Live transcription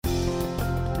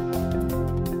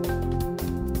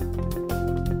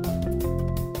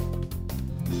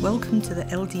Welcome to the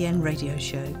LDN Radio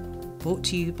Show, brought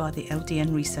to you by the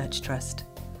LDN Research Trust.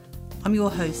 I'm your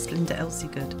host, Linda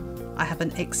Elsegood. I have an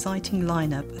exciting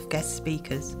lineup of guest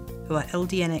speakers who are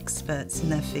LDN experts in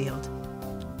their field.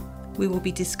 We will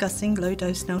be discussing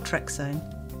low-dose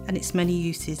naltrexone and its many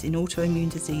uses in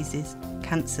autoimmune diseases,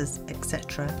 cancers,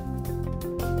 etc.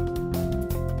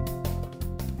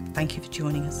 Thank you for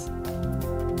joining us.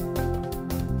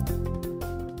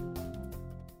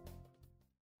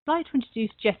 I'd like to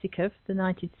introduce Jessica from the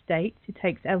United States, who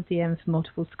takes LDN for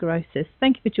multiple sclerosis.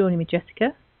 Thank you for joining me,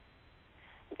 Jessica.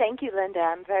 Thank you, Linda.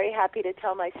 I'm very happy to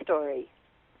tell my story.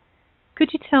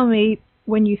 Could you tell me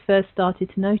when you first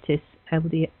started to notice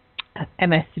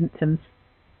MS symptoms?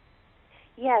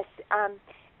 Yes.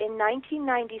 In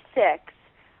 1996,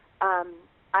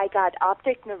 I got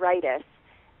optic neuritis,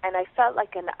 and I felt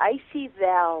like an icy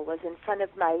veil was in front of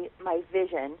my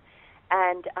vision,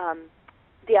 and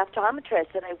the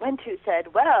optometrist that I went to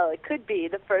said, well, it could be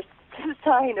the first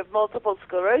sign of multiple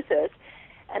sclerosis.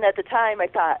 And at the time I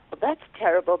thought, well, that's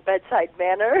terrible bedside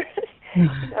manner,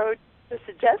 to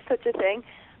suggest such a thing.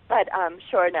 But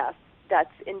sure enough,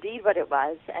 that's indeed what it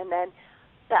was. And then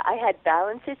I had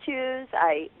balance issues.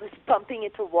 I was bumping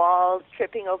into walls,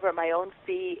 tripping over my own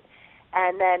feet.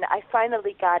 And then I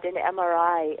finally got an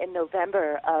MRI in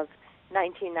November of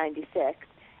 1996.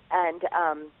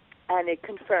 And it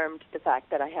confirmed the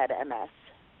fact that I had MS.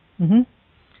 Mm-hmm.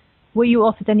 Were you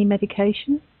offered any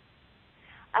medication?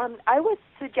 It was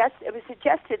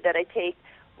suggested that I take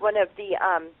one of the.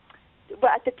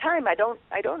 Well, at the time, I don't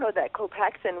know that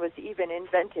Copaxone was even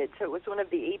invented. So it was one of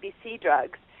the ABC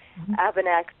drugs,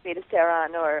 Avonex,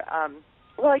 Betaseron, or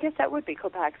well, I guess that would be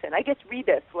Copaxone. I guess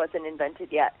Rebif wasn't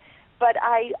invented yet, but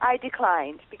I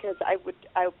declined because I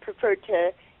preferred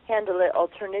to handle it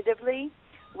alternatively,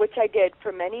 which I did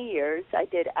for many years. I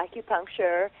did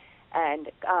acupuncture and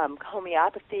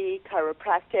homeopathy,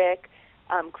 chiropractic,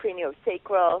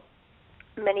 craniosacral,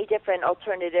 many different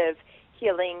alternative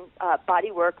healing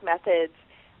bodywork methods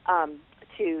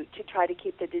to try to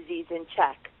keep the disease in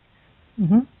check.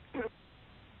 Mm-hmm.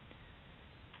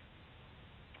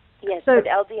 Yes, so, but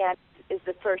LDN is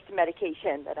the first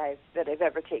medication that I've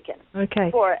ever taken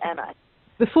for MS.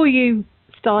 Before you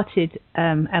started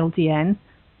LDN,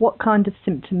 what kind of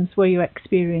symptoms were you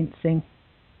experiencing?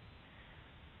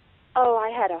 Oh,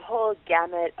 I had a whole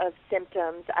gamut of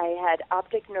symptoms. I had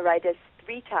optic neuritis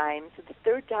 3 times. The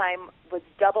third time was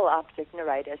double optic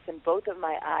neuritis in both of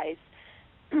my eyes.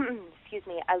 Excuse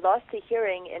me. I lost the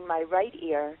hearing in my right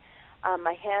ear.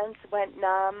 My hands went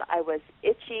numb. I was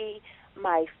itchy.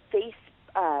 My face,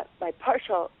 my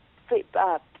partial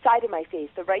side of my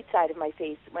face, the right side of my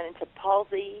face, went into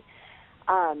palsy.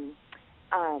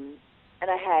 And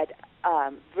I had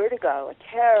vertigo, a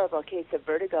terrible case of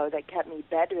vertigo that kept me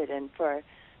bedridden for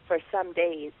some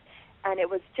days. And it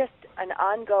was just an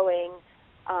ongoing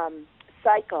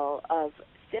cycle of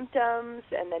symptoms,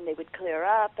 and then they would clear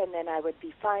up, and then I would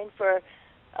be fine for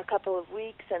a couple of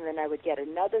weeks, and then I would get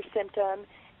another symptom.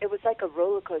 It was like a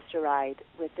roller coaster ride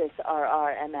with this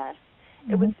RRMS.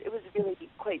 Mm-hmm. It was really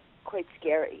quite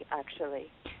scary,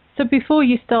 actually. So before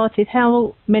you started,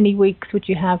 how many weeks would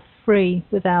you have free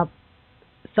without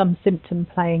some symptom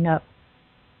playing up?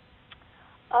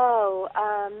 Oh,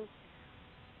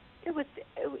 it was,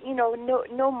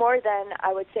 no more than,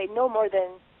 I would say, no more than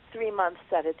 3 months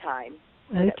at a time.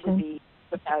 Okay. That would be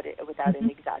without an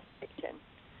exacerbation.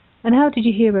 And how did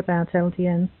you hear about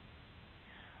LDN?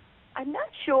 I'm not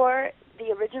sure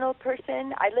the original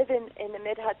person. I live in the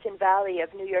Mid-Hudson Valley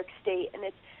of New York State, and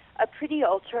it's a pretty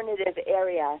alternative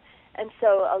area. And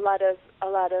so a lot of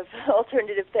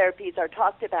alternative therapies are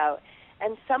talked about.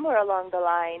 And somewhere along the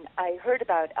line, I heard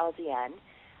about LDN.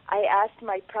 I asked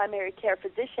my primary care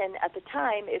physician at the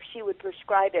time if she would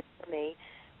prescribe it for me,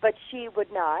 but she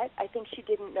would not. I think she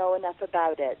didn't know enough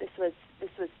about it. This was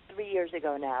 3 years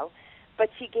ago now. But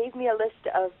she gave me a list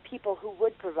of people who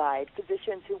would provide,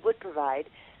 physicians who would provide.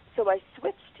 So I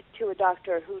switched to a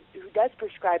doctor who does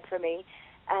prescribe for me,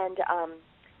 and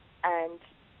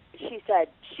she said,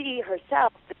 she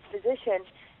herself, the physician,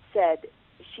 said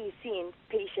she's seen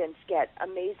patients get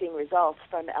amazing results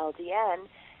from LDN,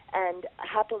 and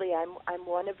happily I'm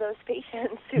one of those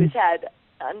patients who's had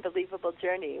an unbelievable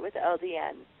journey with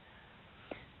LDN.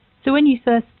 So when you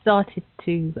first started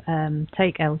to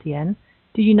take LDN,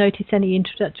 did you notice any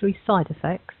introductory side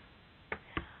effects?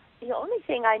 The only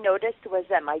thing I noticed was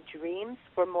that my dreams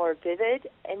were more vivid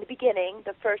in the beginning,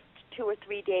 the first 2 or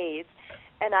 3 days,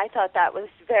 and I thought that was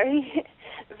very,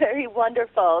 very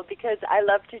wonderful because I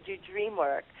love to do dream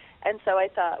work. And so I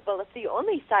thought, well, if the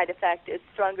only side effect is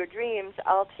stronger dreams,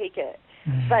 I'll take it.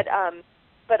 Mm-hmm.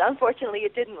 But unfortunately,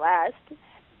 it didn't last.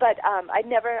 but I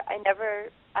never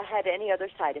had any other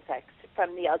side effects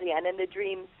from the LDN, and the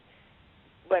dreams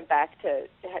went back to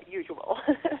usual.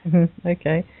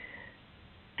 Okay.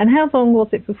 And how long was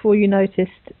it before you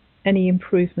noticed any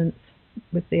improvements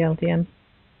with the LDN?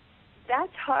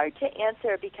 That's hard to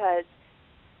answer because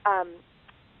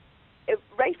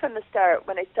right from the start,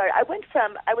 when I started, I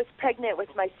was pregnant with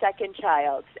my second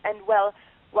child, and while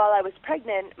I was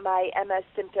pregnant, my MS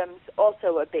symptoms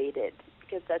also abated,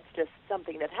 because that's just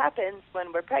something that happens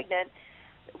when we're pregnant.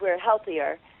 We're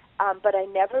healthier. But I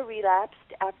never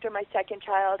relapsed after my second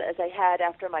child as I had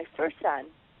after my first son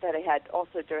that I had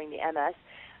also during the MS.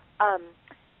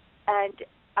 And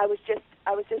I was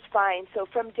just fine. So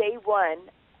from day one,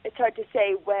 it's hard to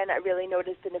say when I really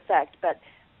noticed an effect, but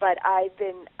I've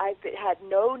had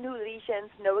no new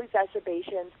lesions, no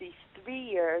exacerbations these 3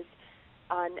 years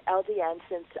on LDN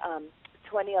since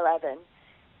 2011,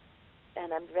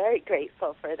 and I'm very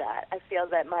grateful for that. I feel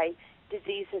that my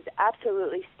disease has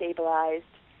absolutely stabilized,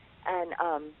 and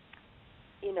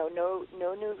no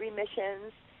new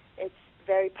remissions. It's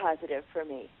very positive for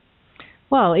me.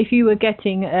 Well, if you were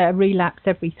getting a relapse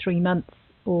every 3 months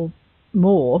or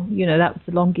more, that was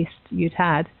the longest you'd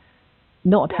had.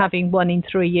 Not having one in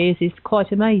 3 years is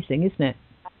quite amazing, isn't it?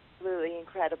 Absolutely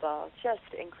incredible,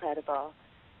 just incredible.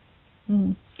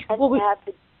 Mm. And to have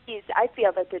the disease, I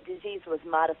feel that the disease was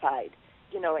modified,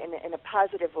 in a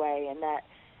positive way, and that,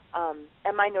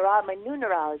 and my new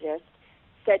neurologist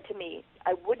said to me,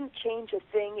 I wouldn't change a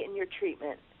thing in your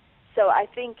treatment. So I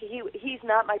think he's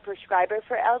not my prescriber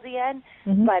for LDN,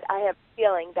 but I have a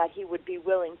feeling that he would be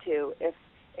willing to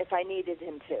if I needed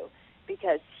him to,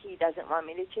 because he doesn't want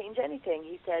me to change anything.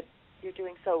 He said, you're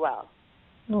doing so well.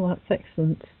 Oh, that's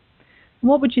excellent.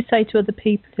 What would you say to other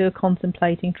people who are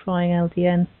contemplating trying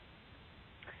LDN?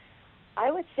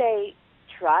 I would say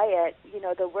try it.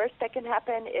 The worst that can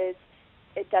happen is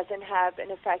it doesn't have an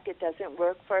effect. It doesn't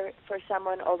work for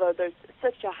someone, although there's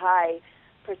such a high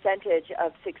percentage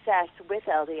of success with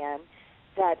LDN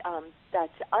that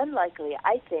that's unlikely,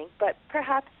 I think, but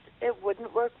perhaps it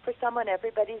wouldn't work for someone.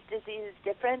 Everybody's disease is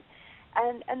different,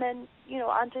 and then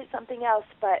onto something else,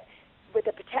 but with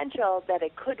the potential that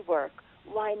it could work.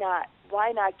 Why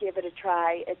not give it a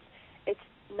try? It's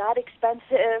not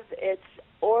expensive, it's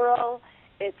oral,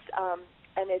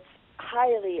 and it's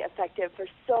highly effective for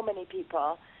so many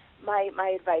people.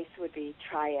 My advice would be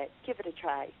try it. Give it a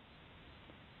try.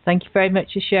 Thank you very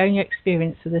much for sharing your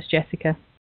experience with us, Jessica.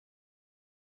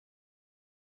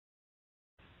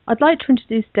 I'd like to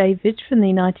introduce David from the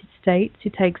United States,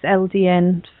 who takes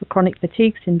LDN for chronic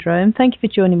fatigue syndrome. Thank you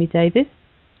for joining me, David.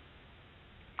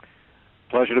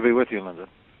 Pleasure to be with you, Linda.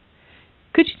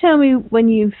 Could you tell me when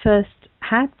you first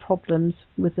had problems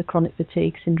with the chronic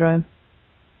fatigue syndrome?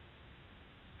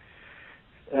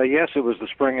 Yes, it was the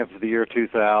spring of the year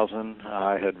 2000.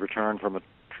 I had returned from a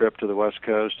trip to the West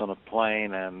Coast on a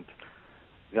plane and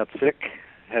got sick,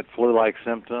 had flu-like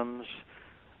symptoms.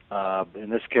 In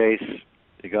this case,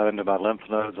 it got into my lymph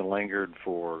nodes and lingered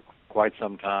for quite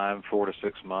some time, 4 to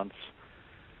 6 months.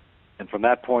 And from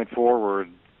that point forward,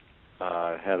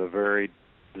 I had a very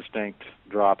distinct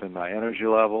drop in my energy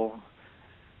level.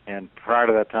 And prior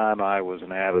to that time, I was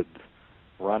an avid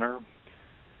runner.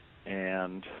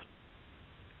 And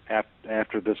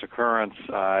after this occurrence,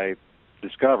 I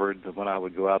discovered that when I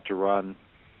would go out to run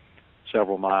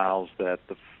several miles, that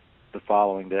the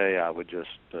following day I would just,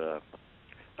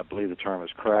 I believe the term is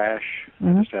crash.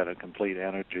 I just had a complete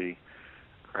energy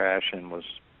crash and was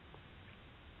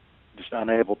just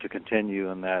unable to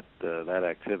continue in that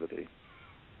activity.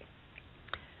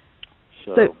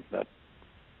 So that.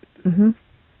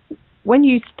 When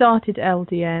you started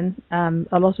LDN,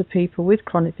 a lot of people with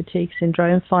chronic fatigue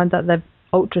syndrome find that they're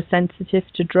ultra sensitive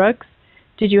to drugs.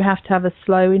 Did you have to have a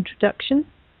slow introduction?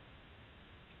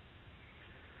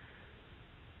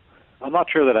 I'm not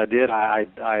sure that I did.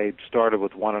 I started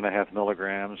with 1.5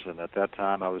 milligrams, and at that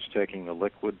time I was taking the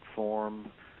liquid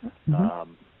form.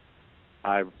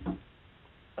 I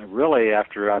really,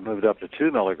 after I moved up to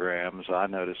 2 milligrams,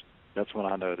 that's when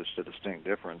I noticed a distinct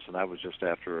difference, and that was just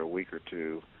after a week or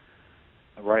two.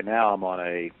 Right now I'm on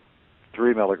a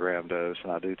 3 milligram dose,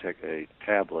 and I do take a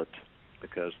tablet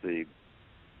because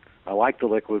I like the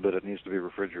liquid, but it needs to be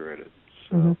refrigerated,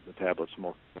 so the tablet's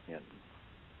more convenient.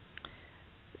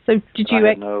 So did you? I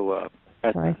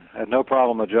had no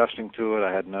problem adjusting to it.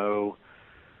 I had no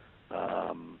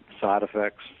side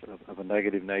effects of a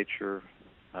negative nature.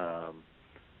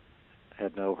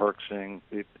 Had no herxing.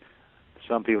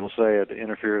 Some people say it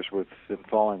interferes with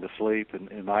falling to sleep.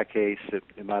 In my case,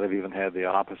 it might have even had the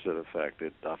opposite effect.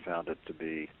 I found it to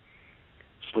be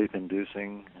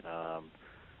sleep-inducing.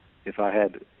 if I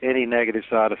had any negative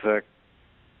side effect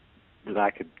that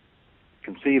I could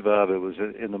conceive of, it was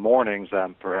in the mornings. I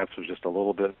perhaps was just a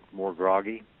little bit more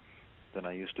groggy than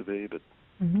I used to be, but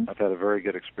I've had a very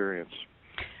good experience.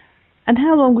 And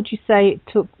how long would you say it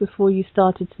took before you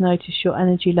started to notice your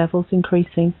energy levels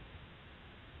increasing?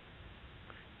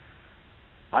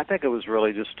 I think it was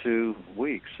really just 2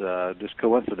 weeks. Just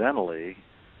coincidentally,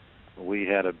 we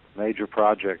had a major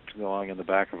project going in the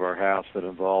back of our house that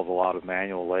involved a lot of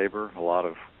manual labor, a lot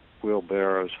of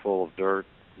wheelbarrows full of dirt,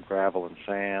 gravel, and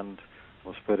sand. I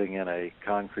was putting in a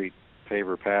concrete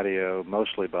paver patio,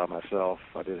 mostly by myself.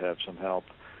 I did have some help.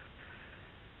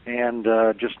 And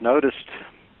just noticed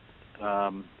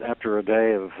after a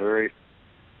day of very,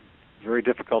 very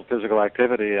difficult physical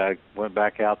activity, I went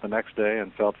back out the next day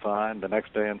and felt fine, the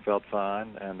next day and felt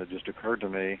fine, and it just occurred to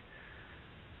me,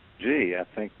 gee, I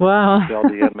think this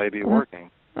LDN may be working.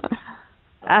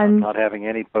 And not having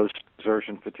any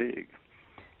post-exertion fatigue.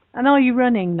 And are you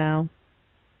running now?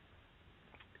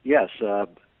 Yes.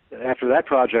 After that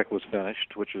project was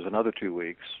finished, which was another 2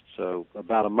 weeks, so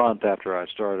about a month after I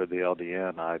started the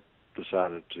LDN, I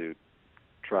decided to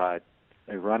try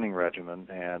a running regimen,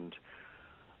 and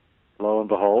lo and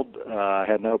behold, I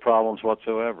had no problems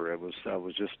whatsoever. It was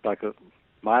just like a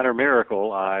minor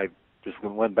miracle. I just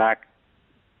went back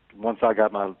once I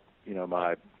got my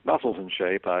muscles in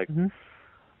shape. I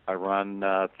run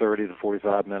 30 to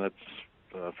 45 minutes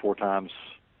 4 times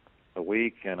a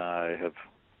week, and I have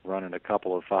run in a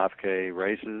couple of 5K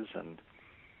races, and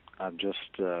I'm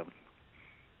just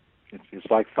it's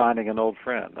like finding an old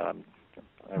friend. I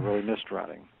really missed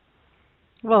running.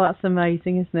 Well, that's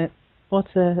amazing, isn't it?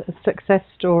 What a success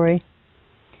story.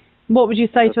 What would you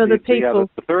say to other people?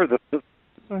 The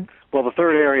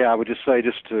third area I would just say,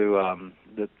 just to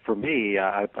that for me,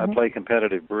 I play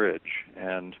competitive bridge,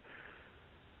 and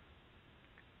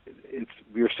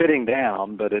you're sitting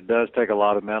down, but it does take a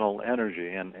lot of mental energy.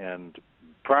 And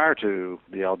prior to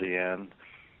the LDN,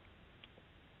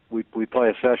 we play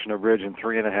a session of bridge in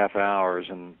 3.5 hours,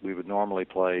 and we would normally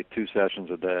play 2 sessions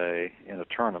a day in a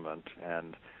tournament.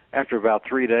 And after about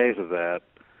 3 days of that,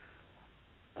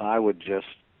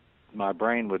 my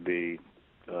brain would be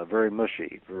very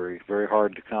mushy, very, very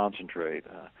hard to concentrate.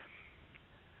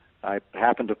 I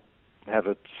happened to have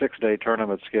a 6-day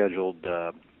tournament scheduled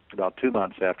about 2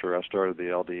 months after I started the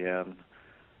LDN.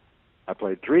 I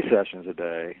played 3 sessions a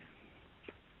day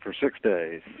for 6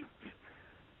 days,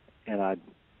 and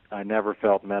I never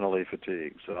felt mentally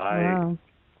fatigued. So I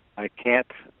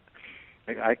can't.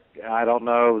 I don't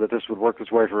know that this would work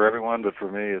this way for everyone, but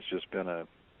for me, it's just been a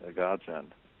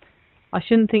godsend. I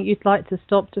shouldn't think you'd like to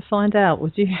stop to find out,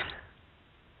 would you?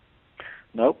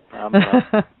 Nope. I'm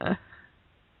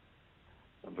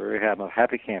very happy. I'm a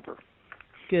happy camper.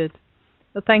 Good.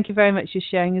 Well, thank you very much for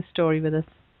sharing your story with us.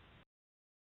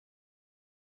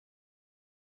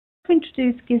 I'll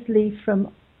introduce Gisli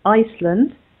from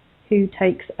Iceland, who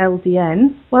takes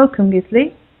LDN. Welcome,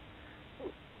 Gisli.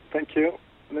 Thank you,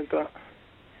 Linda.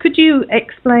 Could you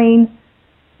explain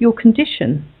your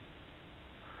condition?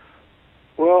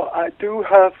 Well, I do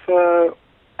have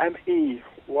ME.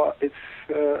 It's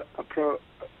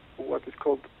what is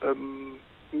called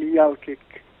myalgic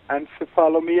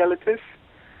encephalomyelitis,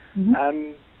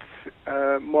 and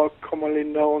more commonly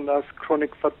known as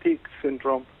chronic fatigue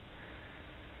syndrome.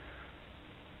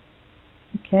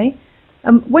 Okay.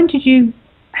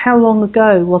 How long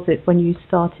ago was it when you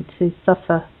started to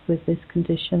suffer with this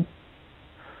condition?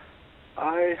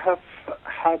 I have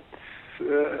had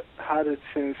it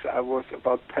since I was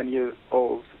about 10 years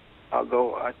old,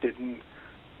 although I didn't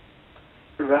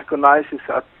recognize it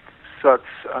as such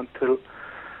until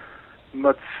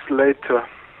much later,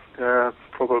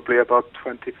 probably about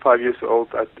 25 years old,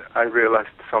 I realized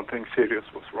something serious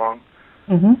was wrong.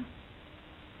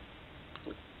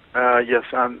 Yes,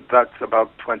 and that's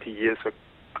about 20 years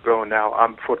ago now.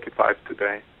 I'm 45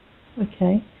 today.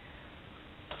 Okay.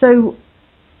 So,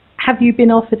 have you been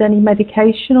offered any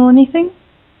medication or anything?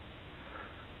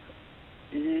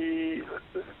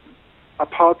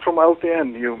 Apart from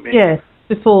LDN, you mean? Yes,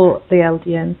 before the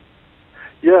LDN.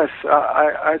 Yes,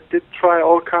 I did try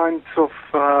all kinds of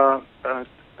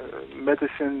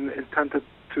medicine intended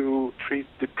to treat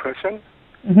depression.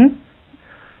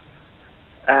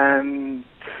 And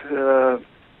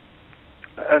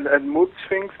mood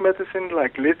swings medicine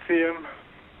like lithium,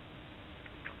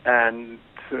 and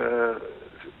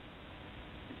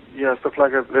stuff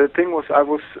like that. The thing was, I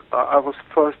was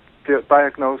first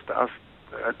diagnosed as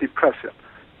depressive.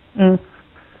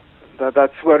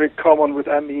 That's very common with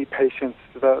ME patients,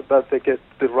 that they get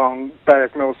the wrong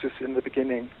diagnosis in the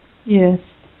beginning. Yes.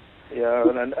 Yeah,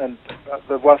 and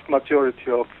the vast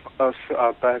majority of us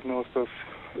are diagnosed as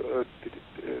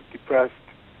depressed.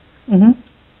 Mhm.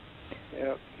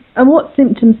 Yeah. And what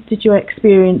symptoms did you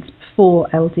experience before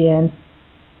LDN?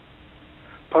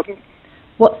 Pardon?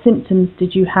 What symptoms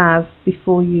did you have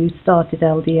before you started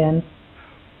LDN?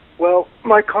 Well,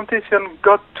 my condition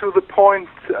got to the point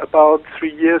about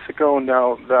 3 years ago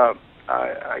now that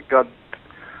I got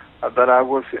that I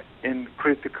was in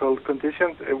critical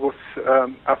conditions. It was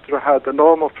after I had a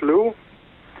normal flu.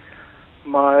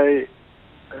 My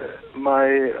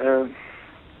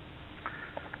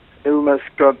illness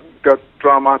got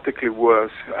dramatically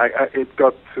worse. It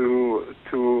got to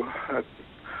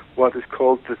what is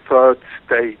called the third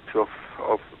stage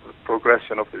of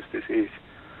progression of this disease.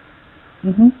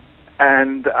 Mm-hmm.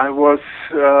 And I was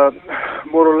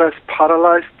more or less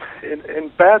paralyzed in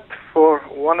bed for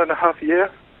 1.5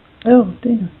 years. Oh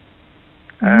dear.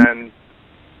 Mm-hmm.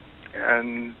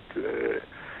 And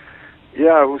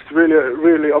yeah, it was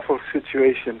really awful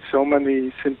situation. So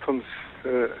many symptoms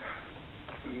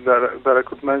that I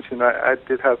could mention. I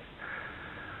did have.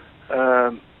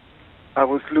 I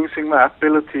was losing my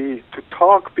ability to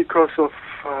talk because of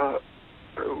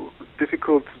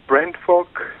difficult brain fog.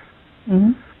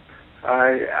 Mm-hmm.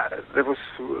 There was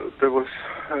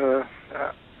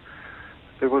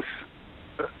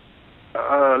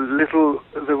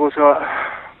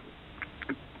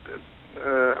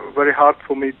very hard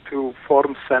for me to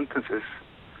form sentences.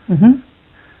 Mm-hmm.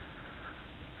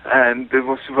 And it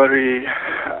was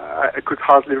I could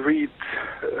hardly read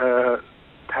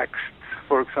text,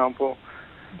 for example.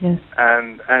 Yes.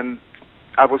 And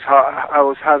I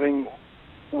was having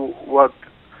what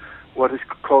is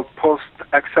called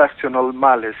post-exceptional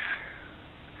malice.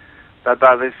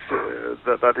 That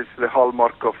is the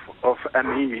hallmark of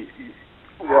ME.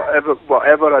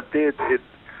 Whatever I did,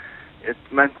 it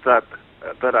meant that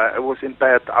I was in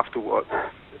bed afterwards.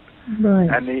 Right.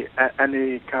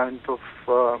 Any kind of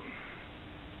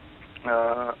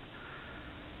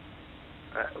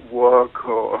work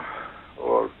or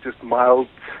just mild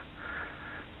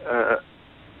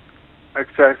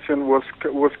exertion was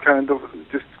kind of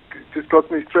just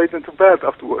got me straight into bed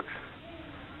afterwards.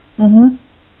 Mm-hmm.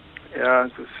 Yeah,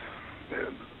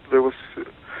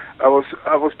 I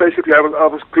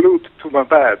was glued to my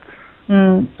bed.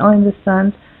 I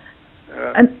understand.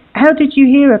 And how did you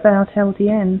hear about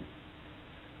LDN?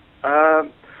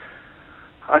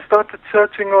 I started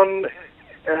searching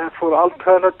for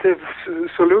alternative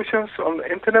solutions on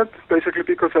the internet, basically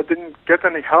because I didn't get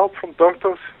any help from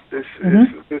doctors.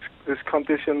 This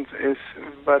condition is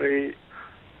very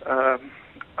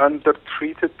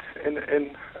undertreated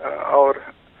in our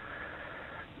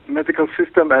medical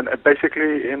system, and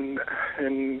basically in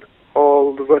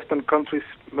all the Western countries'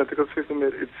 medical system,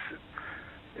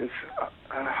 it's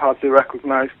hardly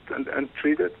recognized and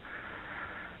treated.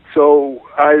 So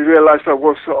I realized I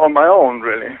was on my own,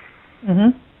 really.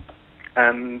 Mm-hmm.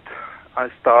 And I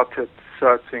started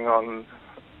searching on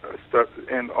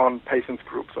patients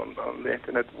groups on the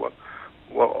internet what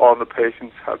all the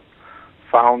patients had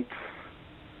found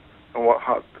and what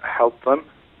had helped them.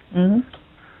 Mm-hmm.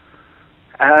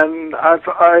 And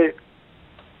I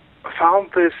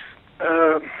found this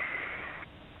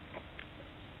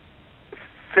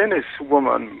Finnish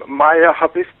woman, Maija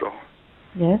Haavisto.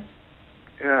 Yes.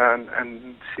 Yeah,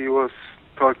 and she was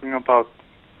talking about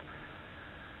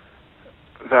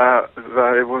that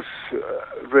it was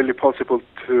really possible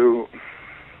to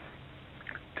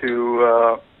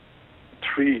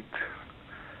treat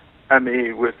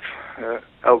ME with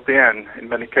LDN in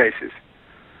many cases.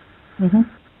 Mm-hmm.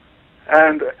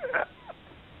 And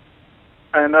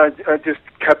I just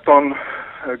kept on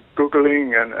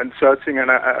Googling and searching, and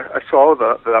I saw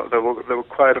that there were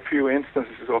quite a few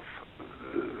instances of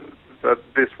that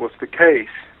this was the case.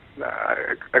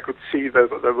 I could see that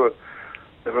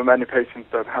there were many patients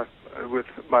that had with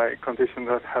my condition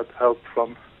that had help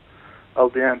from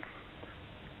LDN.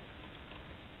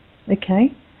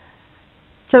 Okay.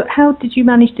 So how did you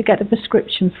manage to get a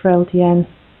prescription for LDN?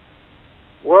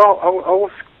 Well, I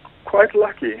was quite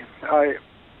lucky.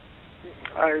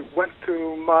 I went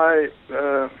to my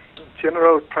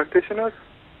general practitioner,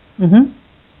 mm-hmm.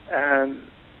 and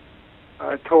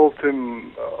I told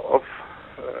him of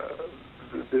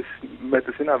this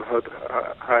medicine I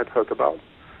had heard about,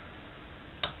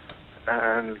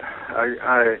 and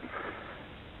I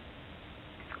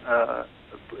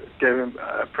gave him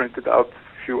printed out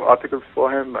a few articles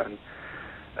for him, and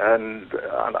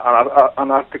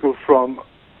an article from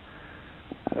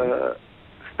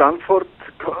Stanford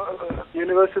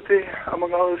University,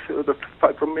 among others, the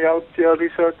fibromyalgia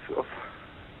research from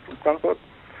Stanford.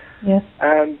 Yes.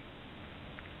 And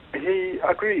he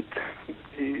agreed.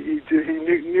 He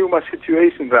knew my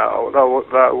situation that I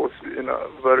was in a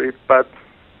very bad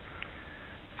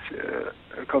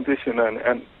condition,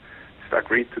 and just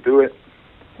agreed to do it.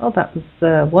 Oh, that was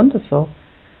wonderful.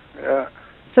 Yeah.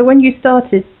 So when you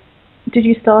started, did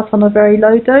you start on a very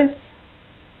low dose?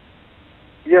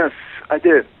 Yes, I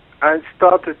did. I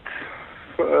started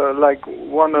like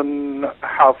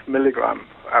 1.5 milligram.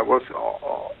 I was,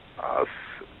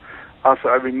 as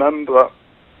I remember,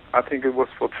 I think it was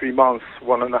for 3 months,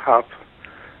 1.5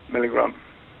 milligram.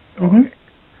 Mm-hmm.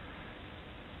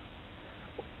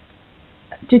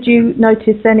 Did you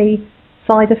notice any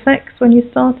side effects when you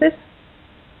started?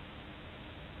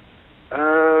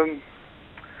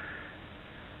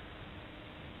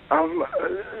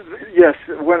 Yes,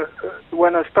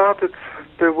 when I started,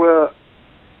 there were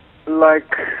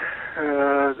like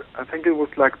I think it was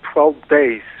like 12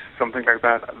 days, something like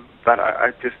that. That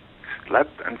I just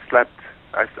slept and slept.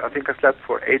 I think I slept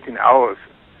for 18 hours.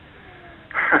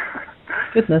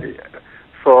 Goodness.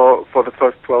 For the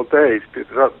first 12 days,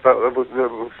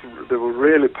 there were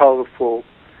really powerful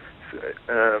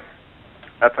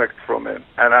effects from it,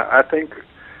 and I think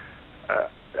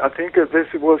this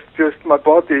was just my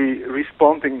body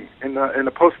responding in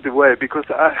a positive way, because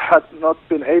I had not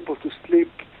been able to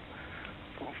sleep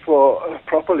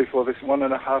properly for this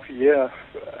 1.5 years,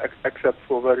 except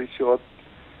for very short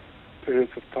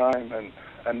periods of time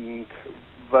and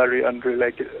very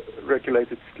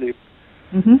unregulated sleep.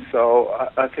 Mm-hmm. So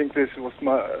I think this was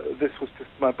just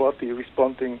my body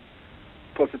responding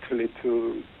positively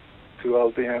to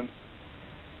LDN.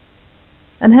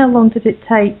 And how long did it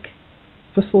take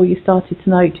before you started to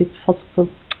notice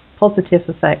positive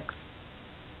effects?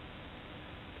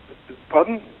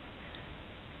 Pardon?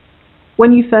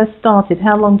 When you first started,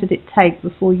 how long did it take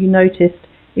before you noticed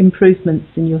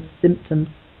improvements in your symptoms?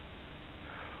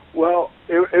 Well,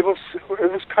 it was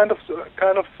kind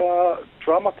of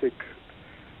dramatic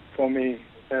for me.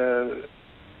 The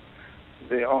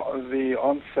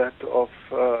onset of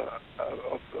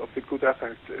the good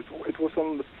effects. It was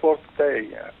on the 4th day,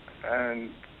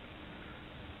 and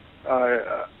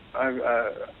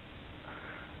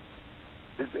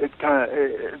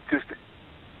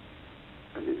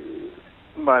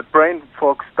my brain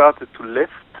fog started to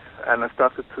lift, and I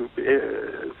started to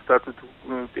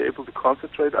be able to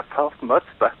concentrate. I felt much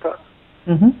better.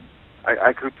 Mm-hmm.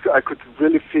 I could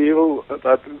really feel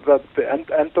that the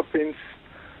endorphins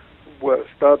were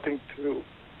starting to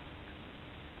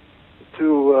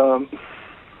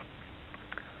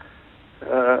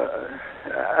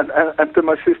enter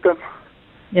my system.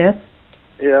 Yes.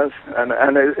 Yes, and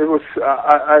it was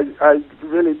I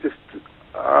really just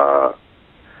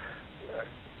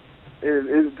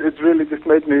it really just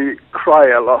made me cry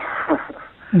a lot.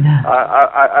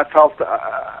 I felt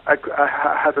I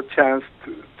had a chance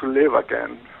to live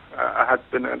again. I had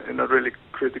been in a really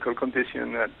critical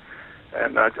condition,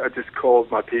 and I just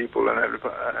called my people and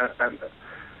everybody,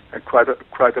 and quite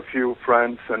a few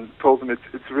friends, and told them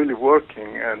it's really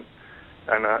working, and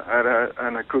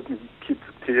I couldn't keep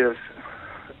the tears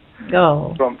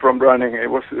from running.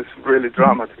 It's really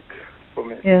dramatic for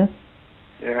me. Yeah.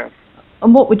 Yeah.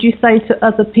 And what would you say to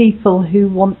other people who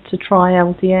want to try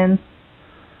LDN?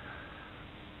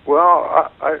 Well,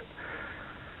 I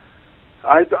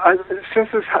since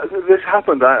this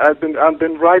happened, I've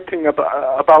been writing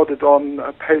about it on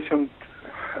patient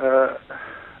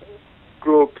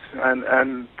groups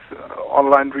and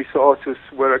online resources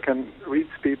where I can reach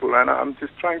people, and I'm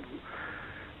just trying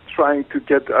to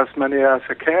get as many as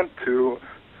I can to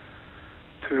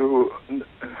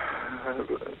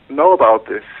know about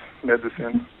this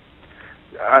medicine.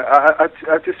 I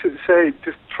just say,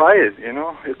 just try it. You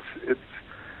know, it's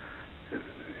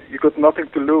you got nothing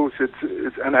to lose.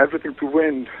 It's and everything to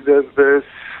win. There's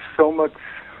so much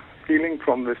healing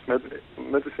from this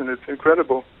medicine. It's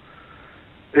incredible.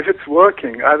 If it's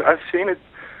working, I've seen it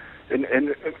in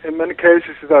many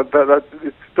cases that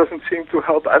it doesn't seem to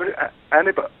help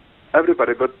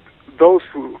everybody, but those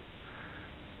who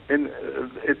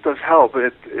it does help.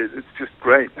 It's just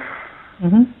great.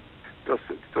 Mm-hmm.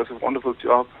 It does a wonderful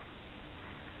job.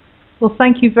 Well,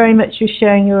 thank you very much for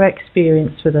sharing your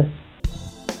experience with us.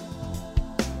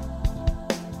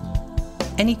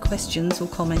 Any questions or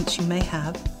comments you may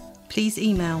have, please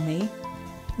email me,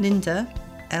 Linda, Linda,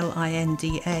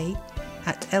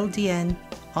 at ldnrt.org.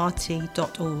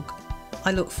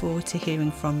 I look forward to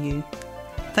hearing from you.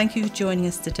 Thank you for joining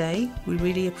us today. We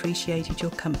really appreciated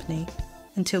your company.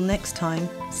 Until next time,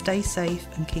 stay safe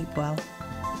and keep well.